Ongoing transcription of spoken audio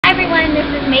everyone,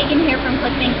 this is Megan here from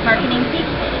ClickBank's Marketing Peak.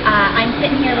 I'm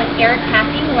sitting here with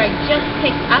Pathi, who I just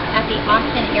picked up at the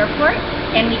Austin airport,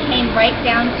 and we came right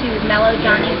down to Mellow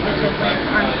Johnny's, which is Lance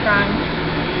Armstrong's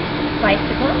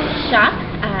bicycle shop,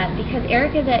 because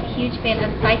Eric is a huge fan of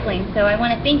cycling. So I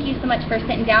want to thank you so much for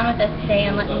sitting down with us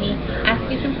today and letting me ask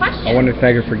you some questions. I want to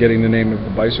thank her for getting the name of the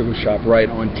bicycle shop right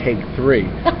on take 3.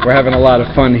 We're having a lot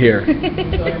of fun here.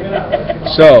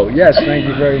 So, yes, thank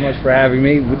you very much for having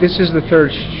me. This is the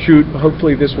third shoot.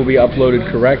 Hopefully this will be uploaded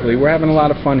correctly. We're having a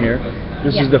lot of fun here.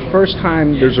 This is the first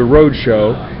time there's a road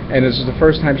show, and this is the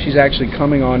first time she's actually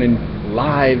coming on in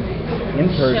live, in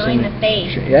person. Showing the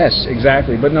face. Yes,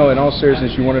 exactly. But no, in all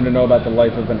seriousness, you wanted to know about the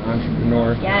life of an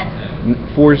entrepreneur. Yes.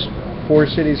 4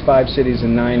 cities, 5 cities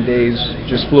in 9 days.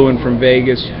 Just flew in from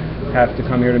Vegas. Have to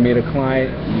come here to meet a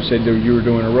client. You said that you were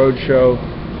doing a road show.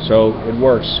 So it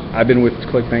works. I've been with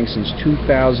ClickBank since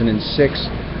 2006.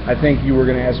 I think you were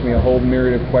going to ask me a whole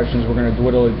myriad of questions. We're going to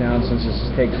dwindle it down since this is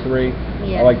take 3.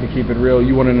 Yeah. I like to keep it real.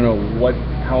 You want to know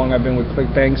how long I've been with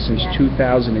ClickBank? Since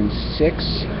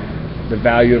 2006. The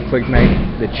value of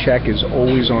ClickBank, the check is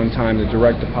always on time. The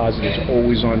direct deposit is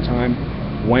always on time.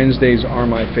 Wednesdays are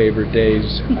my favorite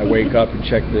days. I wake up and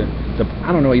check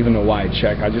I don't even know why I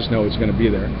check. I just know it's going to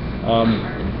be there.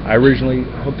 I originally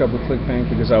hooked up with ClickBank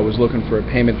because I was looking for a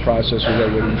payment processor that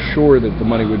would ensure that the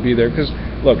money would be there. Because,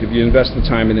 look, if you invest the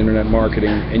time in internet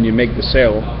marketing and you make the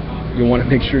sale, you want to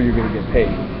make sure you're going to get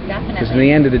paid. Definitely. Because in the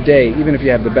end of the day, even if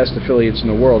you have the best affiliates in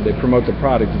the world, they promote the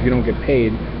product. If you don't get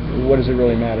paid, what does it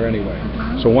really matter anyway?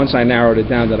 So once I narrowed it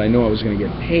down that I knew I was going to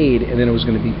get paid, and then it was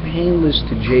going to be painless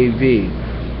to JV,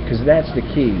 because that's the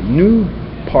key. New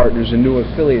partners and new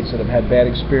affiliates that have had bad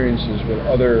experiences with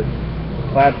other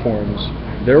platforms,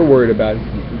 they're worried about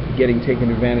getting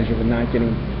taken advantage of and not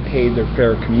getting paid their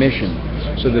fair commission.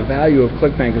 So the value of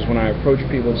ClickBank is when I approach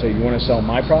people and say, you want to sell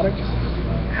my product?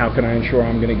 How can I ensure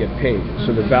I'm going to get paid?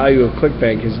 So the value of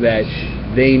ClickBank is that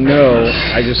they know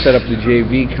I just set up the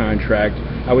JV contract.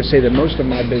 I would say that most of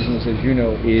my business, as you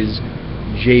know, is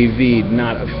JV,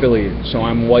 not affiliate. So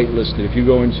I'm whitelisted. If you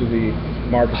go into the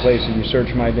marketplace and you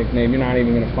search my nickname, you're not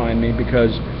even going to find me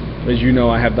because, as you know,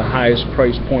 I have the highest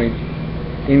price point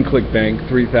in ClickBank,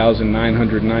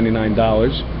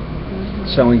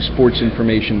 $3,999, selling sports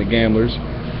information to gamblers.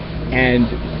 And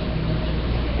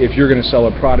if you're going to sell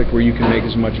a product where you can make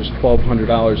as much as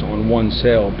 $1,200 on one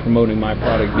sale promoting my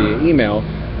product via email,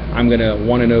 I'm going to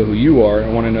want to know who you are. I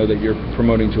want to know that you're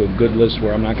promoting to a good list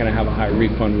where I'm not going to have a high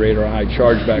refund rate or a high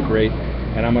chargeback rate,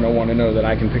 and I'm going to want to know that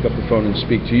I can pick up the phone and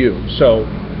speak to you. So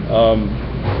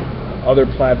other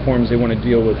platforms, they want to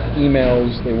deal with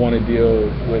emails, they want to deal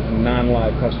with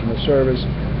non-live customer service.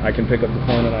 I can pick up the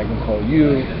phone and I can call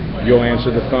you. You'll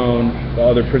answer the phone. The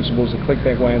other principals at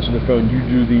ClickBank will answer the phone. You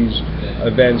do these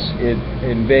events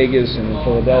in Vegas and in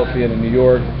Philadelphia and in New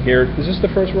York. Here, is this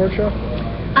the first roadshow?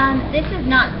 This is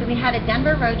not. So we had a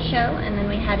Denver roadshow, and then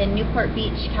we had a Newport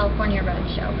Beach, California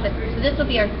roadshow. So this will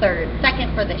be our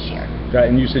second for this year. Got it.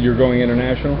 And you said you're going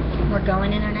international? We're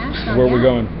going international. Where are we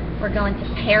going? We're going to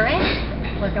Paris.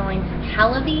 We're going to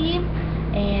Tel Aviv.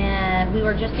 And we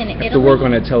were just in Italy. I have to work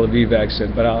on that Tel Aviv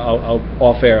accent, but I'll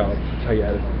off air. I'll tell you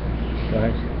how to. Go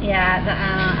ahead. Yeah,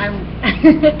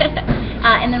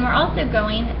 and then we're also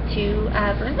going to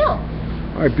Brazil.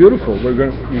 All right, beautiful.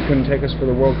 You couldn't take us for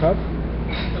the World Cup?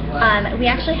 We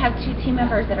actually have 2 team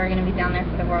members that are going to be down there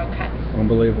for the World Cup.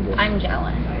 Unbelievable. I'm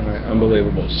jealous. All right,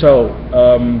 unbelievable. So,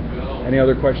 any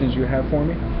other questions you have for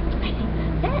me? I think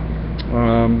that's it.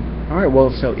 All right,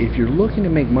 well, so if you're looking to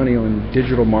make money on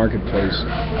digital marketplace,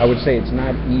 I would say it's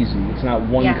not easy. It's not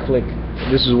one click.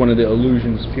 This is one of the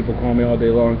illusions. People call me all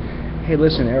day long. Hey,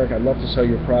 listen, Eric, I'd love to sell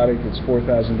your product. It's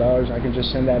 $4,000. I can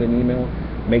just send out an email,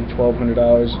 make $1,200.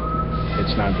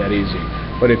 It's not that easy.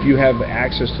 But if you have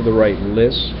access to the right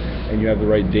lists and you have the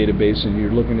right database and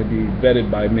you're looking to be vetted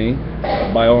by me,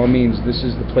 by all means, this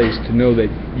is the place to know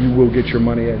that you will get your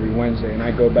money every Wednesday. And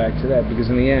I go back to that because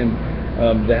in the end,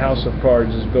 the house of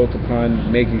cards is built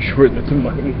upon making sure that the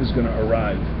money is going to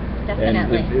arrive.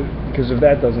 Definitely. And because if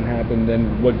that doesn't happen,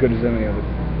 then what good is any of it?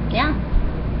 Yeah.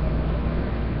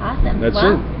 Awesome. That's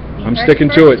well, it. I'm sticking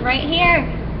to it. Right here.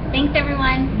 Thanks,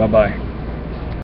 everyone. Bye-bye.